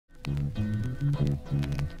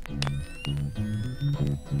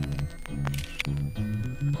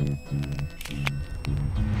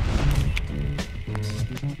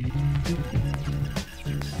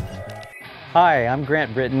Hi, I'm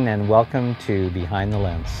Brittain and welcome to Behind the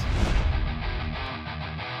Lens.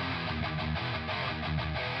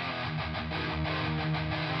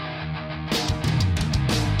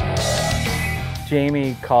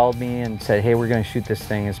 Jamie called me and said, hey, we're going to shoot this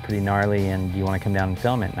thing, it's pretty gnarly, and do you want to come down and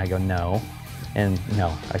film it? And I go, no. And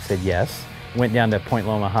no, I said yes. Went down to Point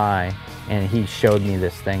Loma High and he showed me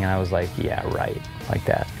this thing and I was like, yeah, right, like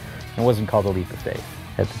that. It wasn't called a leap of faith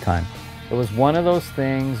at the time. It was one of those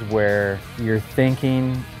things where you're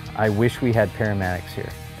thinking, I wish we had paramedics here.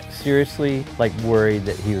 Seriously, like worried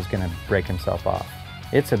that he was going to break himself off.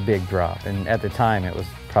 It's a big drop, and at the time it was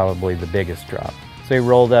probably the biggest drop. So he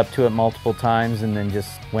rolled up to it multiple times and then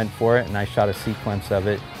just went for it, and I shot a sequence of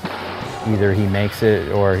it. Either he makes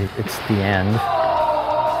it or it's the end.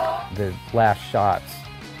 The last shots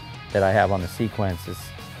that I have on the sequence is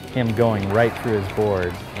him going right through his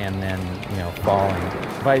board and then, you know, falling.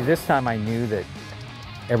 By this time I knew that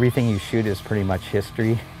everything you shoot is pretty much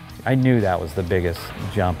history. I knew that was the biggest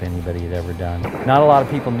jump anybody had ever done. Not a lot of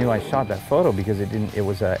people knew I shot that photo because it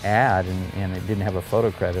was an ad and it didn't have a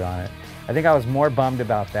photo credit on it. I think I was more bummed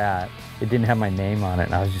about that. It didn't have my name on it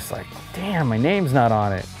and I was just like, damn, my name's not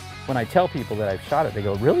on it. When I tell people that I've shot it, they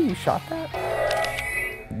go, really, you shot that?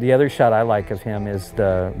 The other shot I like of him is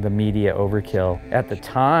the media overkill. At the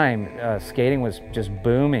time, skating was just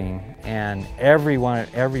booming and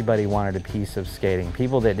everybody wanted a piece of skating.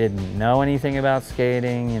 People that didn't know anything about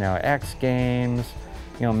skating, you know, X Games,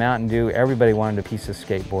 you know, Mountain Dew, everybody wanted a piece of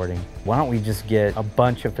skateboarding. Why don't we just get a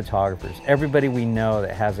bunch of photographers? Everybody we know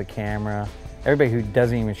that has a camera, everybody who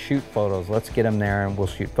doesn't even shoot photos, let's get them there and we'll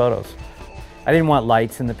shoot photos. I didn't want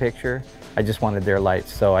lights in the picture. I just wanted their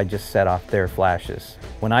lights, so I just set off their flashes.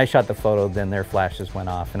 When I shot the photo, then their flashes went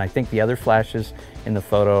off, and I think the other flashes in the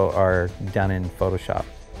photo are done in Photoshop.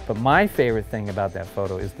 But my favorite thing about that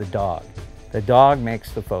photo is the dog. The dog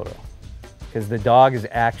makes the photo, because the dog is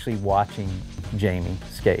actually watching Jamie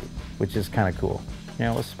skate, which is kind of cool. You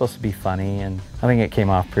know, it was supposed to be funny, and I think it came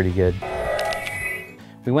off pretty good.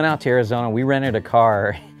 We went out to Arizona, we rented a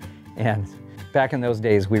car, and back in those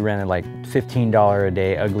days, we rented like $15 a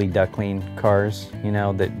day ugly duckling cars, you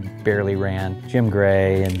know, that barely ran. Jim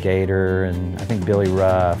Gray and Gator and I think Billy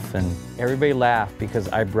Ruff, and everybody laughed because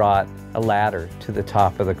I brought a ladder to the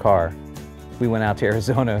top of the car. We went out to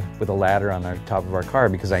Arizona with a ladder on the top of our car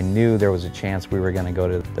because I knew there was a chance we were going to go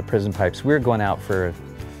to the prison pipes. We were going out for a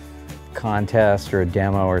contest or a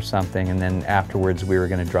demo or something, and then afterwards we were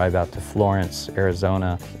going to drive out to Florence,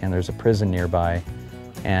 Arizona, and there's a prison nearby,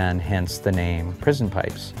 and hence the name Prison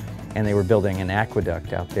Pipes. And they were building an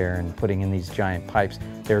aqueduct out there and putting in these giant pipes.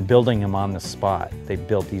 They were building them on the spot. They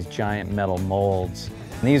built these giant metal molds.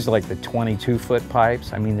 And these are like the 22-foot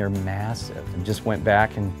pipes. I mean, they're massive. And just went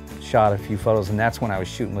back and shot a few photos, and that's when I was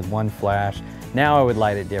shooting with one flash. Now I would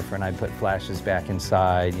light it different. I'd put flashes back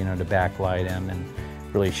inside, you know, to backlight them and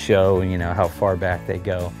really show, you know, how far back they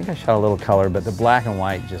go. I think I shot a little color, but the black and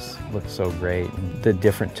white just looked so great. And the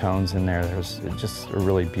different tones in there was just a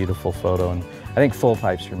really beautiful photo. And I think full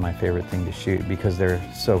pipes are my favorite thing to shoot because they're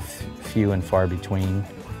so few and far between.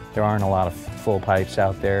 There aren't a lot of full pipes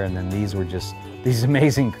out there, and then these were just these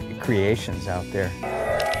amazing creations out there.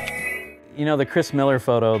 You know, the Chris Miller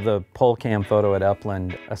photo, the pole cam photo at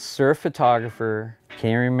Upland, a surf photographer,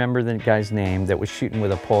 can't remember the guy's name, that was shooting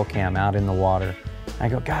with a pole cam out in the water. I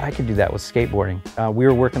go, God, I could do that with skateboarding. We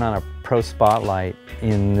were working on a pro spotlight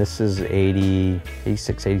this is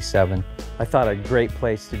 86, 87. I thought a great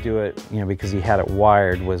place to do it, you know, because he had it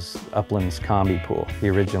wired, was Upland's combi pool, the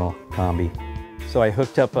original combi. So I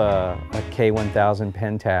hooked up a K1000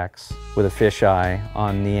 Pentax with a fisheye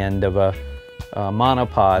on the end of a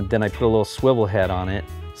monopod. Then I put a little swivel head on it.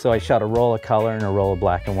 So I shot a roll of color and a roll of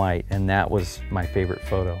black and white, and that was my favorite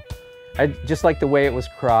photo. I just like the way it was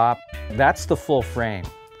cropped. That's the full frame.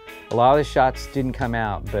 A lot of the shots didn't come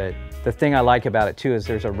out, but the thing I like about it too is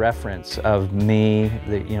there's a reference of me,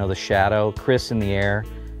 the shadow, Chris in the air,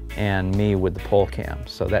 and me with the pole cam.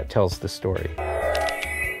 So that tells the story.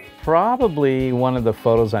 Probably one of the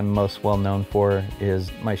photos I'm most well known for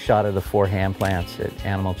is my shot of the 4 hand plants at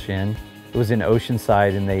Animal Chin. It was in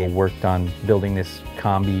Oceanside, and they worked on building this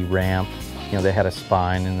combi ramp. You know, they had a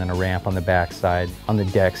spine and then a ramp on the backside. On the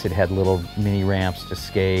decks, it had little mini ramps to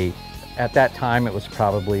skate. At that time, it was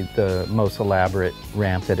probably the most elaborate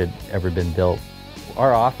ramp that had ever been built.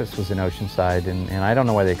 Our office was in Oceanside, and I don't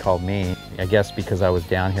know why they called me. I guess because I was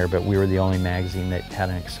down here, but we were the only magazine that had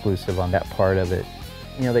an exclusive on that part of it.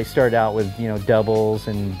 You know, they started out with, you know, doubles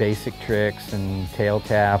and basic tricks and tail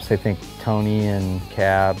taps. I think Tony and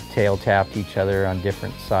Cab tail tapped each other on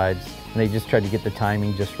different sides. And they just tried to get the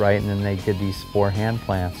timing just right, and then they did these 4 hand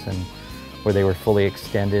plants and where they were fully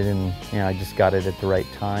extended, and you know, I just got it at the right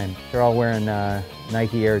time. They're all wearing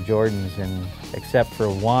Nike Air Jordans, and except for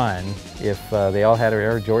one, if they all had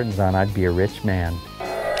Air Jordans on, I'd be a rich man.